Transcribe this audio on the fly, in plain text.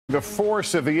The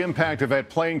force of the impact of that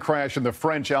plane crash in the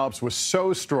French Alps was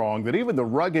so strong that even the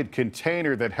rugged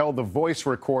container that held the voice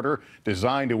recorder,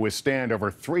 designed to withstand over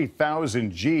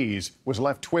 3,000 Gs, was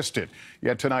left twisted.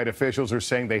 Yet tonight, officials are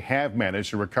saying they have managed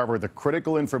to recover the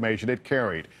critical information it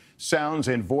carried. Sounds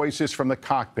and voices from the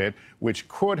cockpit, which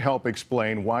could help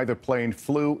explain why the plane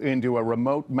flew into a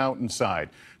remote mountainside.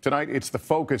 Tonight, it's the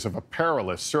focus of a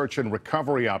perilous search and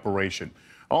recovery operation.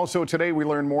 Also today, we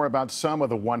learn more about some of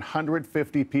the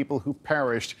 150 people who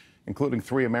perished, including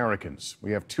 3 Americans.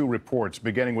 We have 2 reports,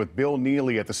 beginning with Bill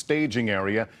Neely at the staging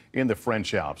area in the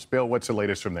French Alps. Bill, what's the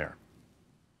latest from there?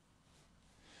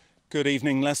 Good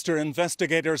evening, Lester.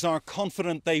 Investigators are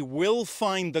confident they will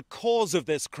find the cause of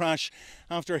this crash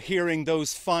after hearing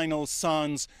those final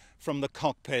sounds from the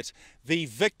cockpit. The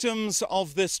victims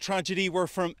of this tragedy were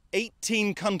from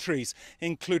 18 countries,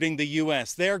 including the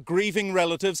US. Their grieving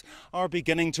relatives are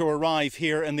beginning to arrive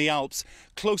here in the Alps,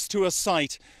 close to a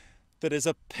site that is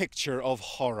a picture of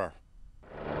horror.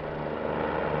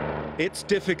 It's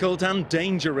difficult and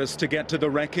dangerous to get to the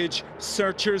wreckage.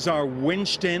 Searchers are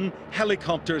winched in,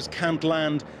 helicopters can't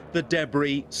land, the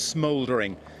debris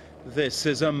smouldering. This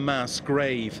is a mass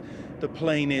grave. The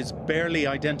plane is barely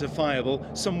identifiable.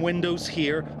 Some windows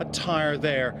here, a tire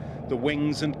there, the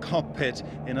wings and cockpit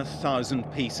in 1,000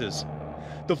 pieces.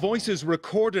 The voices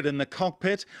recorded in the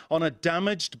cockpit on a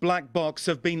damaged black box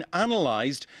have been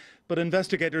analysed, but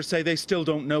investigators say they still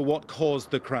don't know what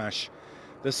caused the crash.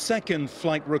 The second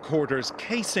flight recorder's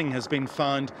casing has been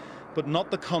found, but not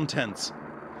the contents.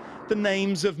 The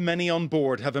names of many on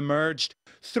board have emerged.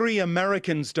 3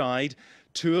 Americans died,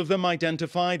 2 of them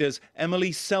identified as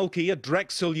Emily Selke, a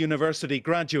Drexel University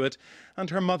graduate, and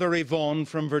her mother Yvonne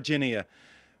from Virginia.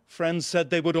 Friends said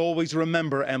they would always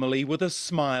remember Emily with a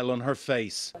smile on her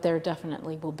face. There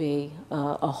definitely will be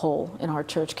a hole in our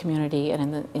church community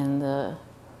and in the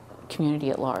community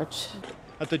at large.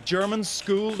 At the German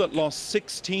school that lost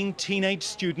 16 teenage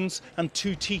students and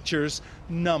 2 teachers,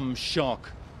 numb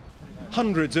shock.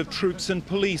 Hundreds of troops and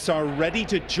police are ready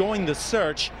to join the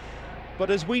search, but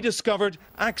as we discovered,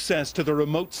 access to the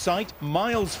remote site,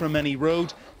 miles from any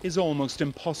road, is almost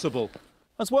impossible.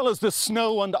 As well as the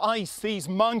snow and ice, these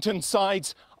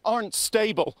mountainsides aren't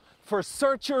stable. For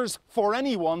searchers, for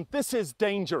anyone, this is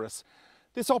dangerous.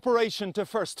 This operation to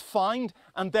first find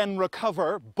and then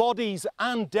recover bodies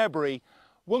and debris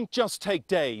won't just take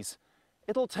days,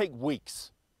 it'll take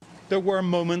weeks. There were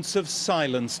moments of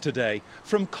silence today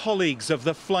from colleagues of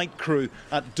the flight crew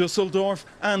at Düsseldorf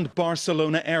and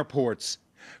Barcelona airports,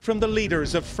 from the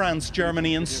leaders of France,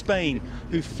 Germany and Spain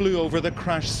who flew over the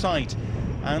crash site,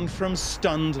 and from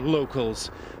stunned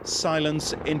locals.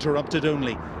 Silence interrupted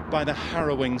only by the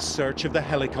harrowing search of the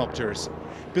helicopters.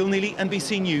 Bill Neely,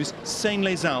 NBC News,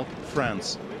 Seine-les-Alpes,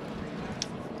 France.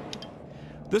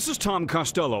 This is Tom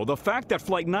Costello. The fact that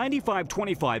Flight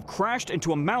 9525 crashed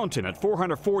into a mountain at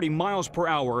 440 miles per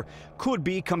hour could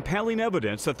be compelling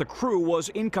evidence that the crew was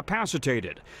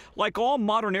incapacitated. Like all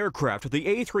modern aircraft, the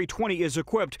A320 is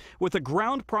equipped with a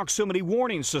ground proximity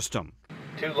warning system.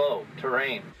 Too low,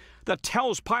 terrain. That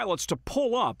tells pilots to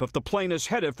pull up if the plane is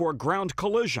headed for a ground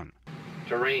collision.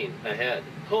 Terrain ahead.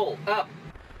 Pull up.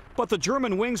 But the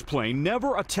Germanwings plane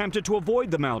never attempted to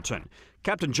avoid the mountain.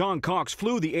 Captain John Cox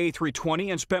flew the A320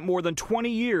 and spent more than 20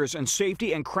 years in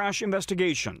safety and crash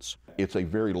investigations. It's a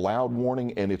very loud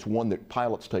warning, and it's one that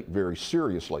pilots take very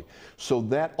seriously. So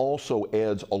that also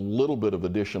adds a little bit of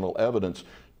additional evidence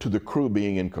to the crew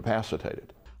being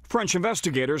incapacitated. French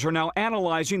investigators are now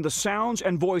analyzing the sounds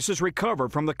and voices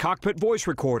recovered from the cockpit voice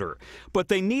recorder. But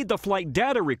they need the flight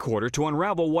data recorder to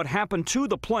unravel what happened to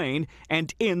the plane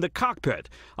and in the cockpit,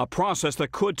 a process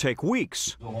that could take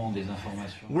weeks.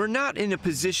 We're not in a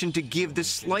position to give the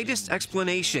slightest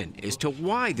explanation as to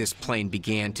why this plane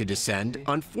began to descend,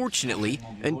 unfortunately,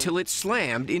 until it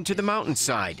slammed into the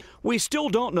mountainside. We still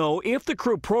don't know if the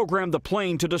crew programmed the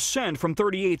plane to descend from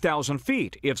 38,000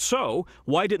 feet. If so,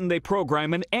 why didn't they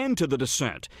program an end to the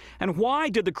descent? And why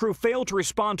did the crew fail to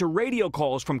respond to radio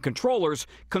calls from controllers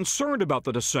concerned about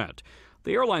the descent?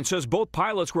 The airline says both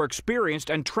pilots were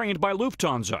experienced and trained by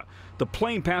Lufthansa. The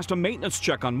plane passed a maintenance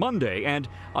check on Monday, and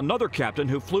another captain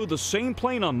who flew the same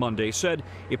plane on Monday said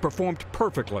it performed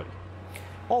perfectly.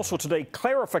 Also today,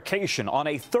 clarification on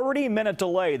a 30-minute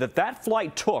delay that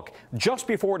flight took just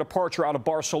before departure out of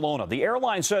Barcelona. The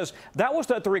airline says that was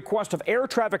at the request of air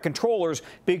traffic controllers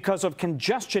because of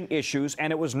congestion issues,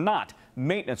 and it was not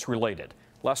maintenance related.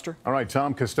 Lester? All right,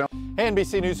 Tom Costello. Hey,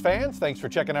 NBC News fans, thanks for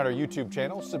checking out our YouTube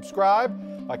channel.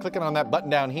 Subscribe by clicking on that button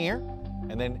down here,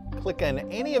 and then click on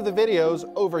any of the videos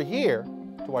over here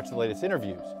to watch the latest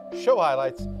interviews, show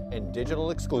highlights, and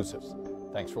digital exclusives.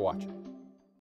 Thanks for watching.